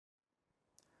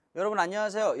여러분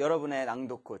안녕하세요. 여러분의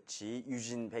낭독 코치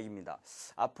유진백입니다.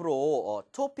 앞으로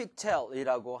토픽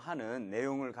텔이라고 하는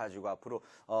내용을 가지고 앞으로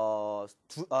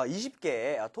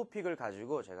 20개의 토픽을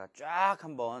가지고 제가 쫙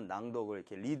한번 낭독을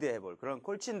이렇게 리드해 볼 그런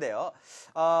콜치인데요.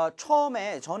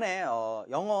 전에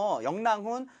영어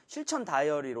영랑훈 실천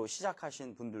다이어리로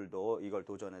시작하신 분들도 이걸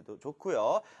도전해도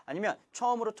좋고요. 아니면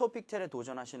처음으로 토픽 텔에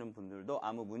도전하시는 분들도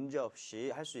아무 문제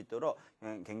없이 할 수 있도록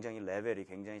굉장히 레벨이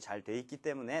굉장히 잘 돼 있기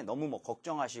때문에 너무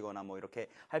걱정하시거나 이렇게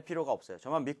할 필요가 없어요.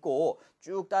 저만 믿고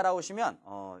쭉 따라오시면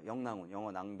영랑훈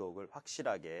영어 낭독을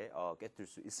확실하게 깨뜨릴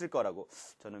수 있을 거라고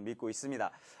저는 믿고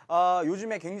있습니다.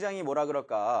 요즘에 굉장히 뭐라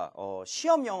그럴까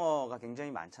시험 영어가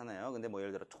굉장히 많잖아요. 근데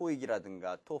예를 들어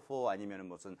토익이라든가 토플 아니면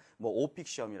무슨 오픽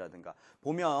시험이라든가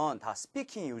보면 다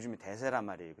스피킹이 요즘에 대세란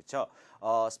말이에요. 그렇죠?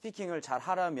 스피킹을 잘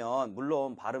하려면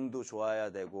물론 발음도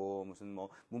좋아야 되고 무슨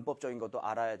문법적인 것도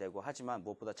알아야 되고 하지만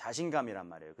무엇보다 자신감이란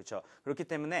말이에요. 그렇죠? 그렇기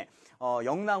때문에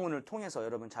영랑훈을 통해서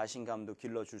여러분 자신감도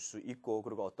길러줄 수 있고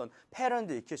그리고 어떤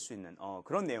패턴도 익힐 수 있는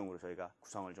그런 내용으로 저희가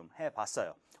구성을 좀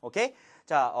해봤어요. 오케이?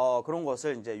 자, 그런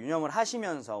것을 이제 유념을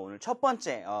하시면서 오늘 첫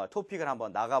번째 토픽을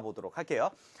한번 나가보도록 할게요.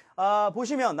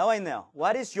 보시면 나와 있네요.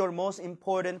 What is your most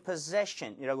important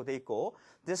possession? 이라고 돼 있고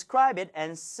Describe it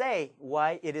and say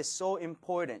why it is so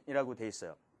important 이라고 돼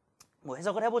있어요.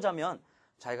 해석을 해보자면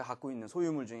자기가 갖고 있는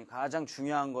소유물 중에 가장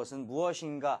중요한 것은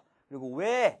무엇인가 그리고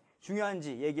왜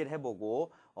중요한지 얘기를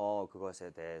해보고 그것에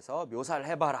대해서 묘사를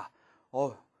해봐라.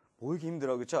 보이기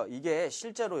힘들어. 그렇죠? 이게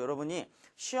실제로 여러분이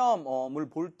시험을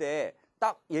볼 때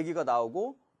딱 얘기가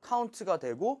나오고 카운트가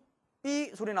되고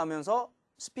삐 소리 나면서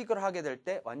스피커를 하게 될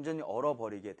때 완전히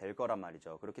얼어버리게 될 거란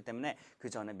말이죠. 그렇기 때문에 그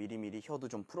전에 미리미리 혀도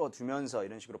좀 풀어두면서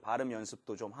이런 식으로 발음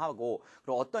연습도 좀 하고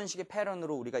그리고 어떤 식의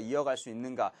패턴으로 우리가 이어갈 수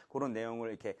있는가 그런 내용을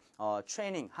이렇게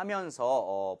트레이닝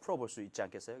하면서 풀어볼 수 있지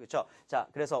않겠어요? 그렇죠? 자,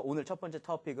 그래서 오늘 첫 번째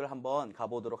토픽을 한번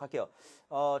가보도록 할게요.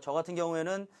 저 같은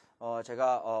경우에는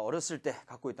제가 어렸을 때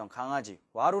갖고 있던 강아지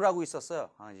와루라고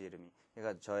있었어요. 강아지 이름이.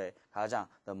 얘가 저의 가장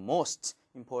the most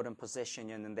important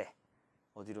possession이었는데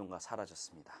어디론가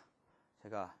사라졌습니다.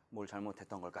 제가 뭘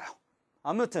잘못했던 걸까요?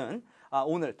 아무튼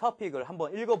오늘 토픽을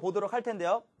한번 읽어보도록 할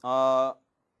텐데요.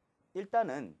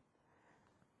 일단은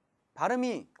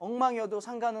발음이 엉망이어도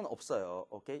상관은 없어요.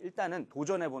 오케이? 일단은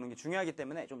도전해보는 게 중요하기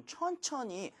때문에 좀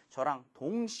천천히 저랑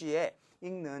동시에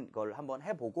읽는 걸 한번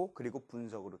해보고 그리고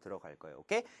분석으로 들어갈 거예요.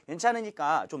 오케이?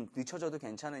 괜찮으니까 좀 늦춰져도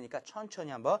괜찮으니까 천천히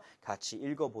한번 같이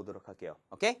읽어보도록 할게요.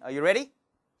 오케이? Are you ready?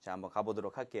 자, 한번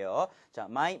가보도록 할게요. 자,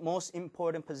 my most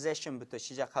important possession부터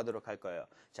시작하도록 할 거예요.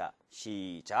 자,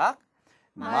 시작.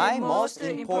 My most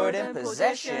important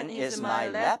possession is my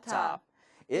laptop.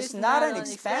 It's not an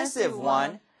expensive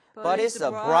one, but it's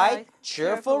a bright,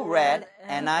 cheerful red,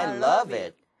 and I love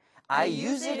it. I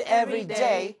use it every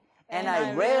day, and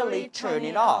I rarely turn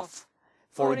it off.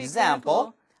 For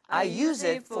example, I use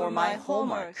it for my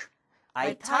homework.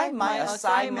 I type my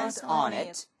assignments on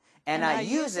it. And I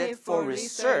use it for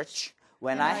research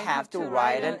when I have to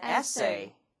write an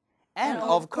essay. And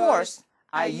of course,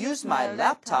 I use my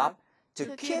laptop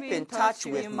to keep in touch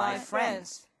with my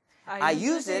friends. I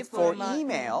use it for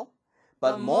email,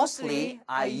 but mostly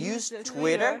I use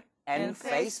Twitter and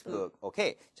Facebook.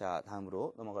 오케이. 자,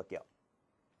 다음으로 넘어갈게요.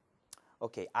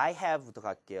 오케이. I have부터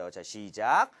갈게요. 자,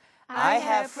 시작. I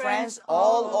have friends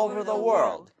all over the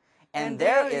world. And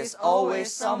there is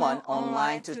always someone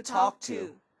online to talk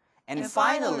to. And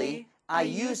finally, I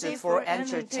use it for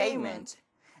entertainment.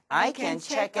 I can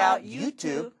check out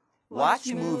YouTube,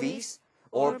 watch movies,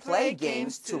 or play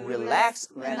games to relax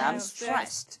when I'm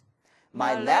stressed.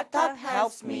 My laptop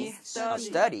helps me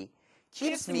study,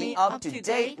 keeps me up to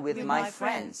date with my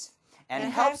friends, and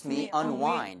helps me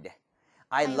unwind.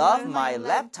 I love my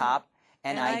laptop,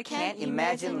 and I can't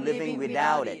imagine living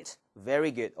without it.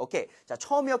 Very good. 오케이. 자,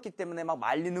 처음이었기 때문에 막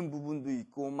말리는 부분도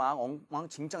있고 막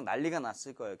엉망진창 난리가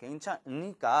났을 거예요.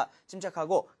 괜찮으니까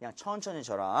침착하고 그냥 천천히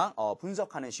저랑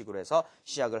분석하는 식으로 해서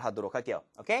시작을 하도록 할게요.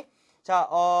 오케이? 자,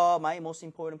 my most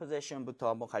important possession부터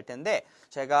한번 갈 텐데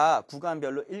제가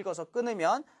구간별로 읽어서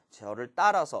끊으면 저를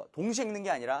따라서 동시에 읽는 게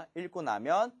아니라 읽고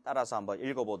나면 따라서 한번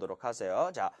읽어보도록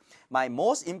하세요. 자, my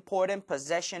most important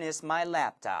possession is my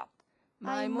laptop.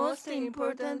 My most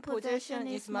important possession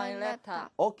is my laptop.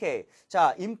 오케이.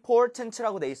 자,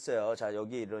 important라고 돼 있어요. 자,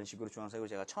 여기 이런 식으로 주황색으로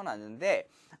제가 쳐놨는데,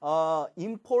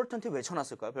 important 왜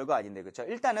쳐놨을까요? 별거 아닌데, 그쵸?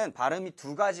 일단은 발음이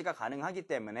두 가지가 가능하기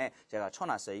때문에 제가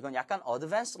쳐놨어요. 이건 약간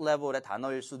advanced level의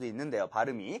단어일 수도 있는데요,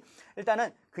 발음이.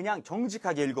 일단은 그냥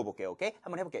정직하게 읽어볼게요. 오케이?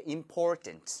 한번 해볼게요.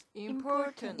 important.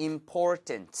 Important.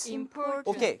 important. Important.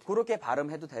 오케이, 그렇게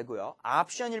발음해도 되고요.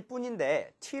 옵션일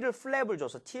뿐인데 T를 플랩을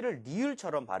줘서 T를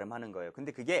리을처럼 발음하는 거예요.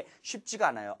 근데 그게 쉽지가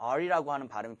않아요. R이라고 하는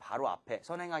발음이 바로 앞에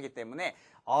선행하기 때문에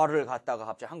R을 갖다가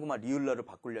갑자기 한국말 리을러를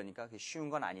바꾸려니까 그게 쉬운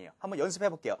건 아니에요. 한번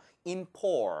연습해볼게요.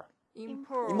 import.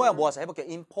 Import. 이 모양 모아서 해볼게요.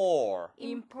 import.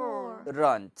 Import.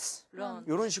 runt. Run.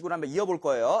 이런 식으로 한번 이어볼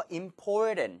거예요.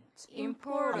 important.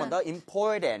 Important. 한 번 더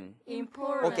important.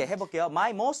 Important. 오케이, 해볼게요.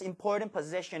 My most important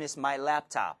possession is my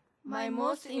laptop. My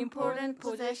most important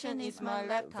possession is my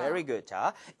laptop. Very good.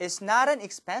 자, it's not an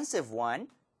expensive one,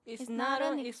 It's not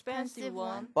an expensive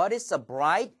one, but it's a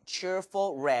bright,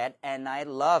 cheerful red, and I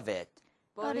love it.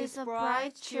 but it's a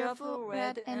bright, cheerful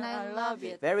red, and I love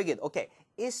it. Very good. 오케이.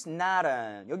 It's not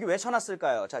an. 여기 왜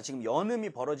쳐놨을까요? 자, 지금 연음이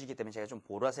벌어지기 때문에 제가 좀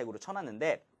보라색으로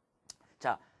쳐놨는데,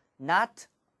 자, not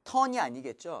턴이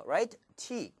아니겠죠, right?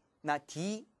 T, 나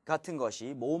D 같은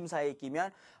것이 모음사에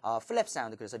끼면 플랩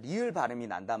사운드, 그래서 리을 발음이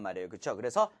난단 말이에요, 그렇죠?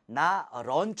 그래서 나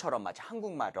런처럼 마치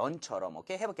한국말 런처럼,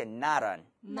 오케이? 해볼게요. Not an.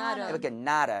 Not an. 해볼게요.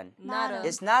 Not an. Not an.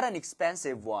 It's not an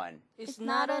expensive one, It's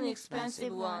not an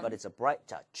expensive one, but it's a bright.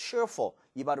 자, cheerful.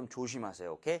 이 발음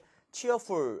조심하세요, 오케이?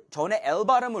 cheerful. 전에 L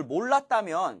발음을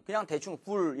몰랐다면 그냥 대충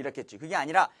full 이랬겠지. 그게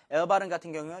아니라 L 발음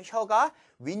같은 경우는 혀가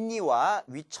윗니와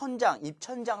윗천장,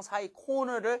 입천장 사이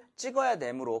코너를 찍어야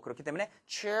되므로 그렇기 때문에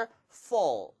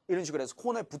cheerful 이런 식으로 해서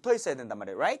코너에 붙어 있어야 된단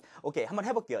말이에요. Right? 오케이, 한번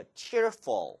해볼게요.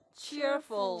 cheerful.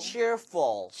 cheerful,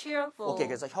 cheerful. cheerful. 오케이,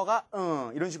 그래서 혀가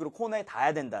이런 식으로 코너에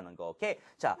닿아야 된다는 거. 오케이.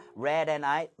 자, red and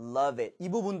I love it. 이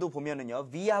부분도 보면은요,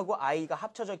 V하고 I가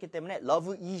합쳐졌기 때문에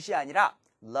love it이 아니라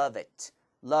love it.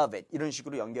 love it. 이런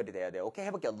식으로 연결이 돼야 돼요. 오케이,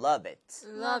 해볼게요. love it.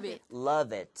 Love it,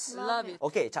 love it. love it.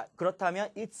 오케이, 자, 그렇다면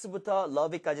it's부터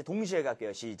love it까지 동시에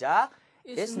갈게요. 시작.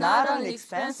 It's not an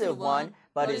expensive one,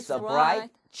 but it's a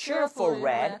bright, cheerful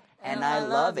red, and I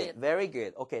love it. Very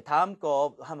good. 오케이, 다음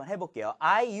거 한번 해볼게요.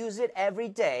 I use it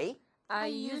every day, I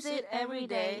use it every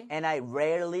day, and I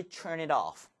rarely turn it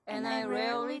off. and I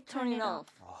rarely turn it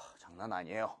off. 장난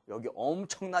아니에요. 여기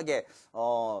엄청나게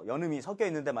연음이 섞여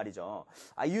있는데 말이죠.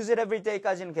 I use it every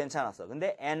day까지는 괜찮았어.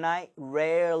 근데 and I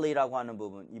rarely라고 하는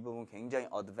부분, 이 부분 굉장히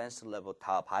advanced level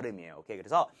다 발음이에요. 오케이,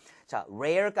 그래서 자,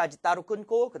 rare까지 따로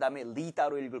끊고 그 다음에 ly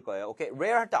따로 읽을 거예요. 오케이,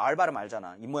 rare 할 때 R 발음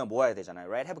알잖아. 이 모양 모아야 되잖아요.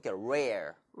 Right? 해볼게요.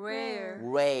 rare, Rare,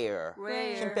 rare.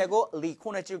 rare. 힘 빼고 ly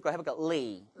코너에 찍을 거예요. 해볼게요.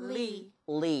 ly, lee,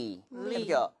 ly. lee.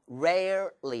 해볼게요.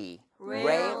 rarely,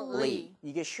 rarely.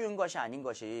 이게 쉬운 것이 아닌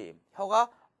것이 혀가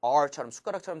R처럼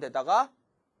숟가락처럼 되다가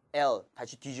L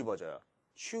다시 뒤집어져요.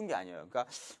 쉬운 게 아니에요. 그러니까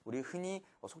우리 흔히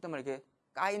속된 말 이렇게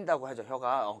까인다고 하죠.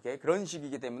 혀가 오케이? 그런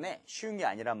식이기 때문에 쉬운 게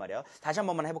아니란 말이에요. 다시 한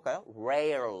번만 해볼까요?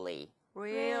 Rarely.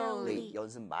 rarely,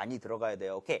 연습 많이 들어가야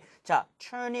돼요. 오케이. 자,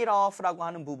 turn it off라고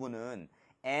하는 부분은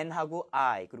N하고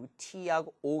I 그리고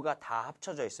T하고 O가 다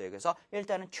합쳐져 있어요. 그래서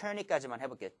일단은 turn it까지만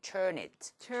해볼게요. turn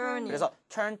it. turn it, 그래서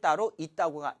turn 따로 it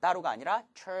따로가 아니라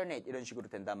turn it 이런 식으로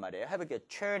된단 말이에요. 해볼게요.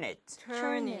 turn it.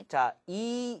 turn it, 자,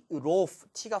 이 off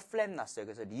T가 플랫 났어요.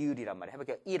 그래서 리을이란 말이에요.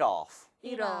 해볼게요. it off.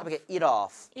 eat off, 해볼게요. it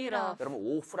off. eat off, 여러분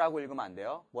off라고 읽으면 안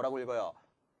돼요. 뭐라고 읽어요?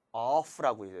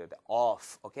 off라고 읽어야 돼요.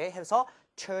 off. 오케이? 해서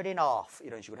turn it off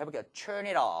이런 식으로 해볼게요. turn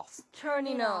it off. turn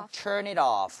it off, turn it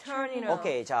off. turn it off.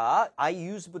 오케이, 자, I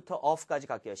use부터 off까지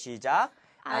갈게요. 시작.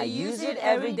 I use it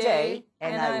every day,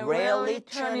 and I rarely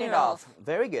turn it off.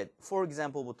 Very good. For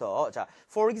example부터. 자,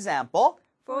 for example,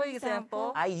 For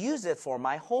example, I use it for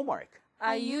my homework.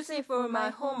 I use it for my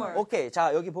homework. 오케이,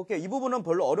 자, 여기 볼게요. 이 부분은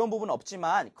별로 어려운 부분은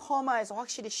없지만 커마에서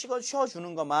확실히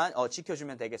쉬어주는 것만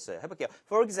지켜주면 되겠어요. 해볼게요.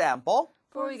 For example,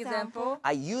 For example,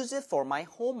 I use it for my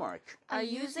homework. I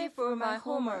use it for my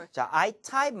homework. 자, I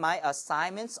type my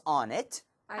assignments on it,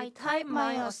 I type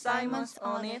my assignments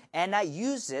on it, and I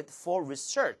use it for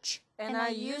research. and I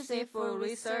use it for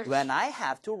research When I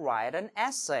have to write an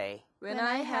essay. when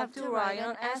I have to write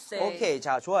an essay. 오케이,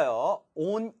 자, 좋아요.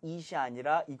 on it이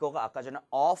아니라 이거가 아까 전에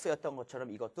off였던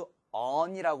것처럼 이것도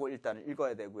on이라고 일단은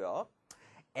읽어야 되고요.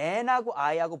 n하고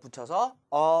i하고 붙여서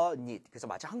on it. 그래서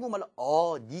마치 한국말로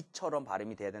on it처럼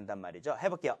발음이 돼야 된단 말이죠.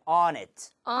 해볼게요. on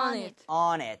it. On it,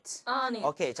 on it. on it.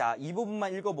 오케이, 자, 이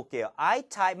부분만 읽어볼게요. I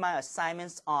type my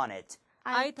assignments on it.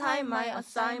 I type my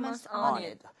assignments on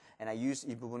it. And I use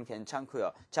이 부분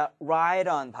괜찮고요. 자, write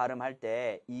on 발음할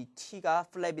때 이 t가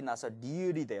플랩이 나서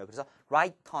리을이 돼요. 그래서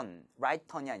write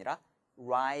on이 아니라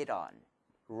write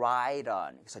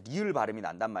on. 그래서 리을 발음이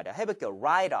난단 말이야. 해볼게요.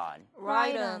 write on.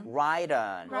 Write on. write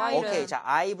on. Write 오케이, on. 자,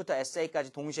 I부터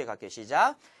essay까지 동시에 갈게요.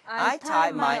 시작. I I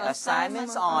type my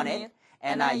assignments on it,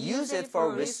 and I use it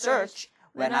for research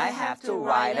when I have to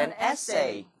write an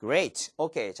essay. Great.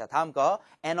 오케이, 자, 다음 거.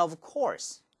 And of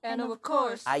course. And of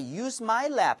course, I use my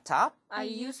laptop I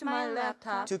use my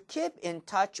laptop to keep in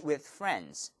touch with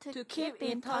friends. to keep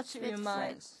in touch with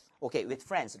my 오케이, with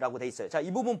friends라고 돼 있어요. 자,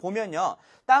 이 부분 보면요.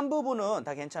 딴 부분은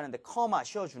다 괜찮은데 커마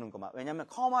씌워주는 것만. 왜냐면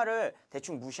커마를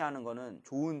대충 무시하는 거는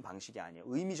좋은 방식이 아니에요.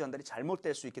 의미 전달이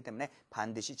잘못될 수 있기 때문에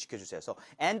반드시 지켜주세요. 그래서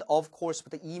and of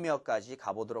course부터 이메일까지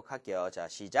가보도록 할게요. 자,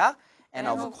 시작. And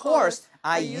of course,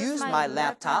 I use my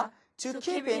laptop to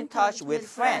keep in touch with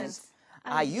friends.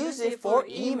 I use it for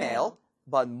email,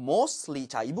 but mostly.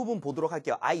 자, 이 부분 보도록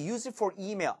할게요. I use it for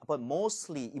email, but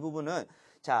mostly. 이 부분은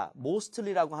자,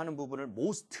 mostly라고 하는 부분을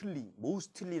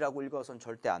mostly라고 읽어서는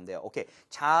절대 안 돼요. 오케이.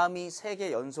 자음이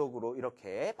 3개 연속으로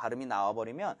이렇게 발음이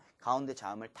나와버리면 가운데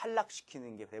자음을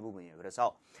탈락시키는 게 대부분이에요.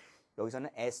 그래서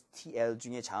여기서는 STL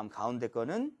중에 자음 가운데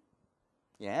거는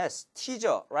yes,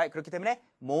 T죠. Right? 그렇기 때문에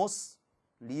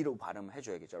mostly로 발음을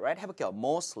해줘야겠죠. Right? 해볼게요.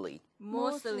 mostly.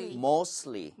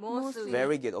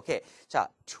 Very good. 오케이. 자,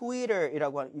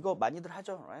 트위터이라고 하는 이거 많이들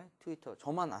하죠. Right? 트위터.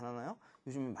 저만 안 하나요?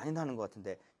 요즘 많이 하는 것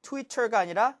같은데 트위터가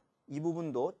아니라 이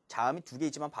부분도 자음이 2개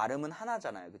있지만 발음은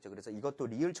하나잖아요. 그렇죠? 그래서 이것도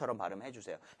리을처럼 발음해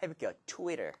주세요. 해볼게요.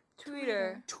 Twitter.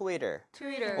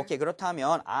 오케이.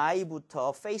 그렇다면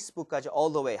I부터 Facebook까지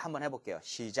all the way 한번 해볼게요.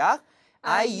 시작.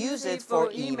 I use it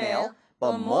for email,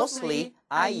 but mostly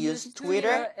I use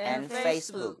Twitter and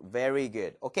Facebook. Very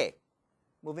good. 오케이.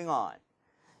 Moving on.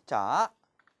 자,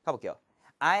 가볼게요.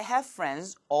 I have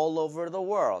friends all over the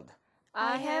world.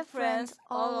 I have friends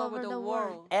all over the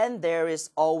world. And there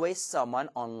is always someone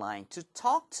online to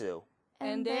talk to.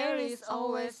 And there is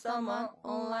always someone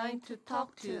online to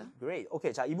talk to. Great.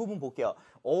 오케이. 자, 이 부분 볼게요.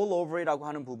 all over이라고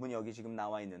하는 부분이 여기 지금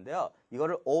나와 있는데요.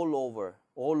 이거를 all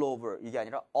over 이게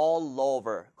아니라 all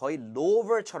over. 거의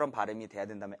lover처럼 발음이 돼야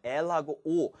된다면 L하고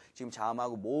O 지금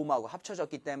자음하고 모음하고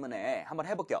합쳐졌기 때문에 한번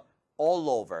해볼게요. all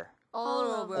over.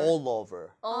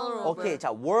 오케이.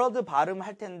 자, world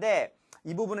발음할 텐데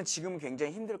이 부분은 지금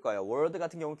굉장히 힘들 거예요. word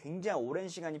같은 경우는 굉장히 오랜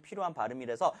시간이 필요한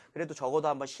발음이라서 그래도 적어도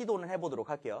한번 시도는 해보도록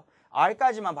할게요.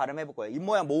 R까지만 발음해볼 거예요.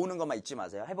 입모양 모으는 것만 잊지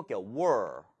마세요. 해볼게요.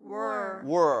 were.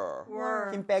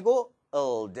 힘 빼고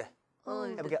old.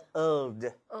 해볼게요.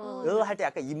 old. 할 때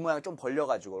약간 입모양 좀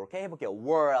벌려가지고 이렇게 해볼게요.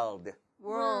 world.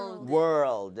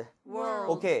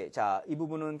 오케이. 자, 이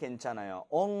부분은 괜찮아요.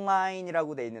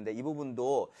 online이라고 돼 있는데 이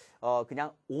부분도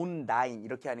그냥 online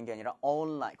이렇게 하는 게 아니라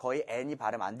online. 거의 n이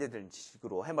발음 안 되는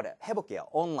식으로 해볼게요.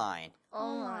 online.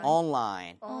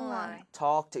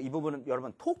 talk to. 이 부분은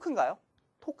여러분 토크인가요?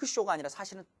 토크쇼가 아니라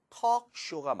사실은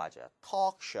talkshow가 맞아요.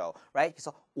 talkshow. Right?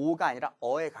 그래서 o가 아니라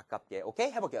어에 가깝게.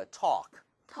 오케이? 해볼게요. talk.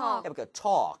 해볼게요.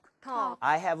 talk.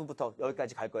 I have부터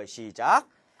여기까지 갈 거예요. 시작.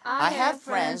 I have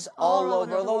friends all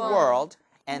over the world,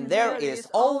 and there is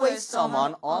always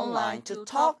someone online to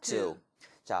talk to.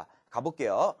 자,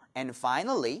 가볼게요. And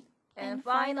finally,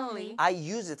 I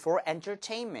use it for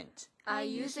entertainment.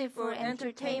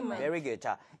 Very good.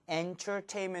 자,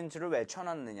 entertainment를 왜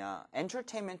쳐놨느냐?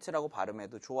 entertainment라고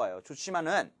발음해도 좋아요.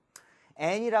 좋지만은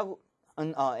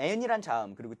N이란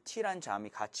자음 그리고 T란 자음이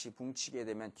같이 붕치게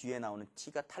되면 뒤에 나오는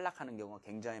T가 탈락하는 경우가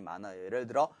굉장히 많아요. 예를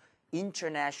들어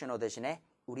international 대신에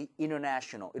우리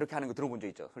international 이렇게 하는 거 들어본 적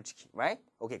있죠, 솔직히, right?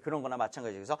 오케이, 그런 거나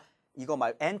마찬가지예요. 그래서 이거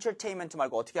entertainment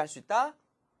말고 어떻게 할 수 있다?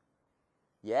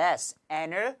 Yes,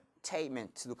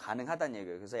 entertainment도 가능하다는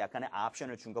얘기예요. 그래서 약간의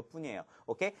옵션을 준 것뿐이에요.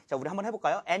 오케이, 자, 우리 한번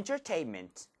해볼까요?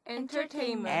 entertainment.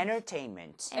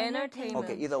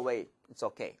 오케이, either way, it's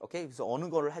okay. 오케이, 그래서 어느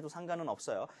거를 해도 상관은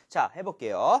없어요. 자,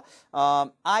 해볼게요.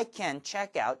 I can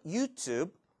check out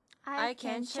YouTube.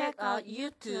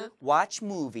 Watch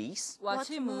movies.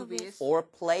 Or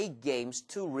play games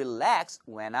to relax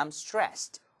when I'm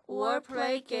stressed.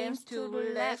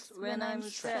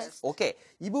 오케이.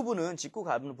 이 부분은 짚고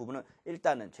가는 부분은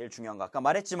일단은 제일 중요한 거 아까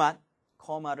말했지만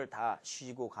커마를 다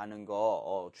쉬고 가는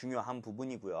거 중요한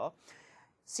부분이고요.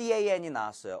 can이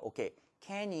나왔어요. 오케이.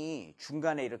 can이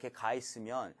중간에 이렇게 가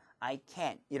있으면 I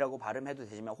can 이라고 발음해도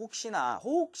되지만 혹시나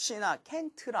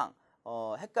can't랑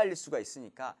헷갈릴 수가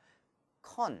있으니까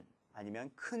con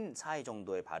아니면 큰 사이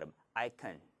정도의 발음 I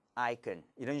can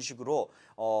이런 식으로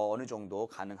어느 정도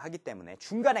가능하기 때문에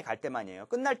중간에 갈 때만이에요.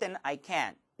 끝날 때는 I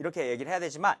can 이렇게 얘기를 해야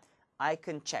되지만 I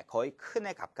can check 거의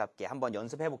큰에 가깝게 한번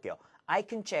연습해 볼게요. I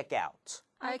can check out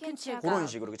그런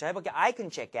식으로 자 해볼게요. I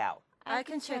can check out.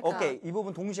 오케이, 이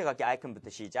부분 동시에 갈게요. I can부터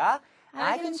시작.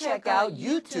 I can check out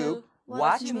YouTube,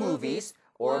 watch movies,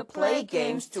 or play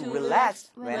games to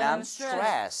relax when I'm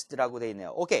stressed 라고 돼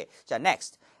있네요. 오케이, 자,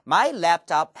 next. My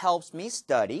laptop helps me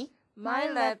study.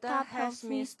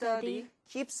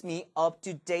 Keeps me up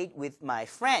to date with my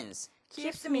friends.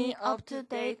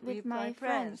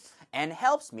 And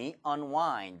helps me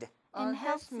unwind.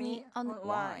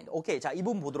 오케이, 자, 이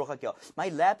부분 보도록 할게요. My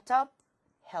laptop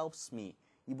helps me.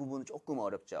 이 부분은 조금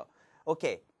어렵죠.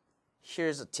 오케이,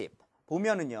 here's a tip.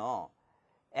 보면은요,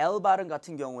 L 발음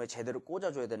같은 경우에 제대로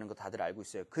꽂아줘야 되는 거 다들 알고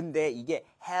있어요. 근데 이게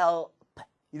help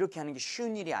이렇게 하는 게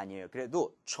쉬운 일이 아니에요.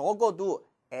 그래도 적어도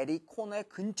L이 코너의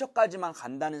근처까지만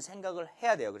간다는 생각을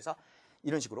해야 돼요. 그래서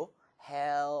이런 식으로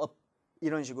help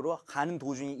이런 식으로 가는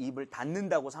도중에 입을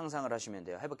닫는다고 상상을 하시면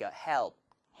돼요. 해볼게요. help.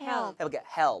 help, 해볼게요.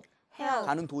 help. help,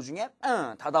 가는 도중에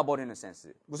닫아버리는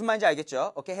센스. 무슨 말인지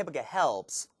알겠죠? 오케이, 해볼게요.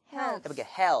 helps. help, 해볼게요.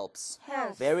 helps.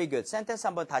 help. Very good. 센텐스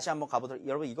다시 한번 가보도록.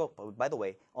 여러분 이거 by the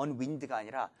way unwind가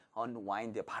아니라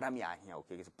unwind 바람이 아니에요.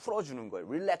 오케이, 그래서 풀어주는 거예요.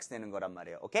 relax 되는 거란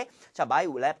말이에요. 오케이. 자, my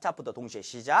laptop부터 동시에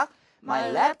시작.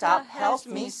 My laptop helps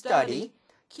me study,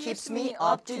 keeps me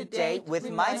up to date with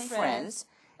my friends,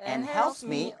 and helps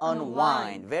me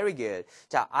unwind. Very good.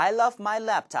 자, I love my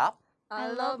laptop,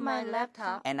 I love my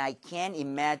laptop, and I can't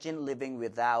imagine living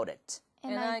without it.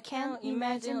 and I can't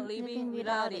imagine living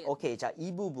without it. 오케이, 자,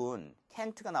 이 부분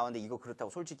can't가 나왔는데 이거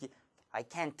그렇다고 솔직히 I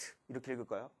can't 이렇게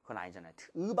읽을까요? 그건 아니잖아요.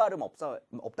 발음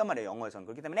없단 말이에요. 영어에서는.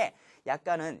 그렇기 때문에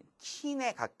약간은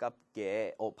can에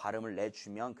가깝게 발음을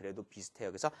내주면 그래도 비슷해요.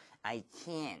 그래서 I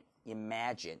can't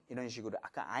imagine 이런 식으로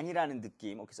아까 아니라는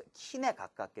느낌. 그래서 can에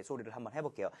가깝게 소리를 한번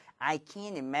해볼게요. I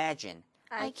can't imagine.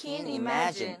 I can't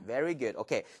imagine. Very good.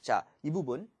 오케이, 자, 이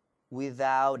부분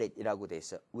without it 이라고 돼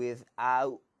있어요.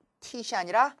 without it이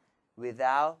아니라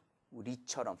without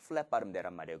우리처럼 플랫 발음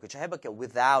내란 말이에요. 그렇죠? 해볼게요.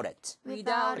 without it.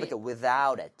 Without it. 해볼게요.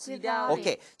 without it. Without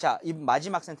오케이. 자, 이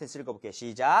마지막 센텐스 읽어볼게요.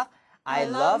 시작. I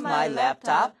love my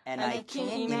laptop and I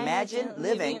can't imagine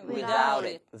living without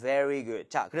it. Very good.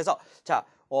 자, 그래서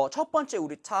첫 번째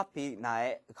우리 토픽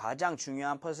나의 가장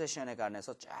중요한 포지션에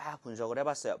관해서 쫙 분석을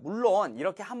해봤어요. 물론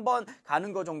이렇게 한 번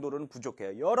가는 거 정도로는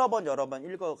부족해요. 여러 번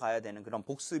읽어가야 되는 그런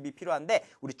복습이 필요한데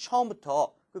우리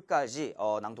처음부터 끝까지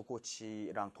낭독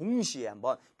코치랑 동시에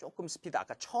한번 조금 스피드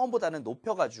아까 처음보다는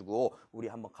높여가지고 우리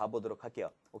한번 가보도록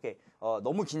할게요. 오케이.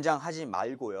 너무 긴장하지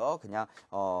말고요. 그냥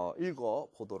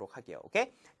읽어보도록 할게요.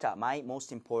 오케이. 자, my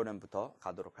most important부터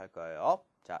가도록 할 거예요.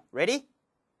 자, ready?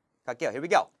 갈게요. Here we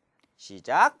go.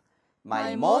 시작.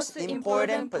 My most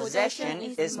important possession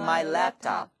is my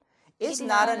laptop. It's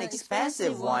not an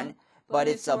expensive one, but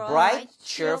it's a bright,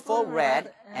 cheerful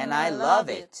red, and I love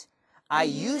it. I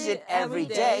use it every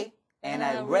day, and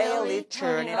I rarely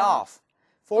turn it off.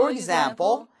 For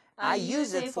example, I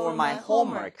use it for my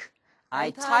homework.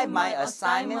 I type my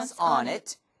assignments on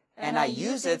it, and I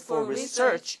use it for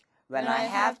research when I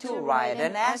have to write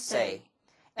an essay.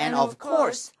 And of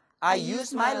course, I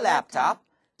use my laptop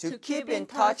to keep in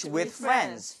touch with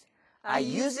friends. I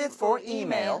use it for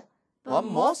email, but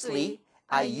mostly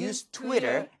I use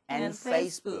Twitter and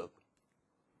Facebook.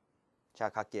 자,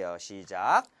 갈게요.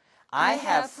 시작. I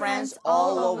have friends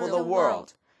all over the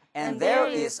world, and there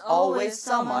is always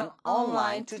someone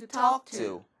online to talk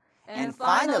to. And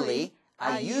finally,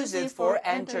 I use it for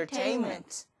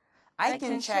entertainment. I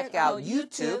can check out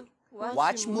YouTube,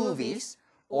 watch movies,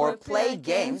 or play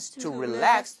games to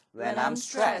relax when I'm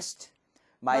stressed.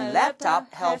 My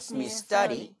laptop helps me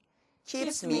study,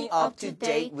 keeps me up to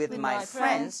date with my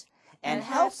friends, and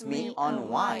helps me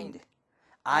unwind.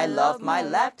 I love my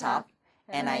laptop,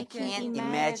 and I can't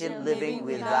imagine living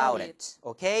without it.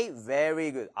 Okay?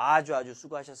 Very good. 아주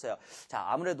수고하셨어요. 자,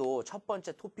 아무래도 첫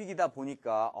번째 토픽이다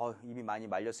보니까 입이 많이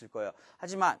말렸을 거예요.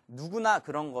 하지만 누구나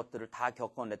그런 것들을 다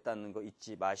겪어냈다는 거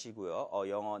잊지 마시고요.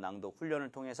 영어 낭독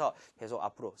훈련을 통해서 계속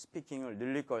앞으로 스피킹을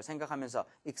늘릴 걸 생각하면서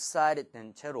excited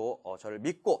된 채로 저를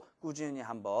믿고 꾸준히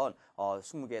한번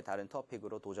 20개 다른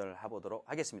토픽으로 도전을 해보도록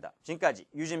하겠습니다. 지금까지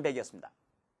유진백이었습니다.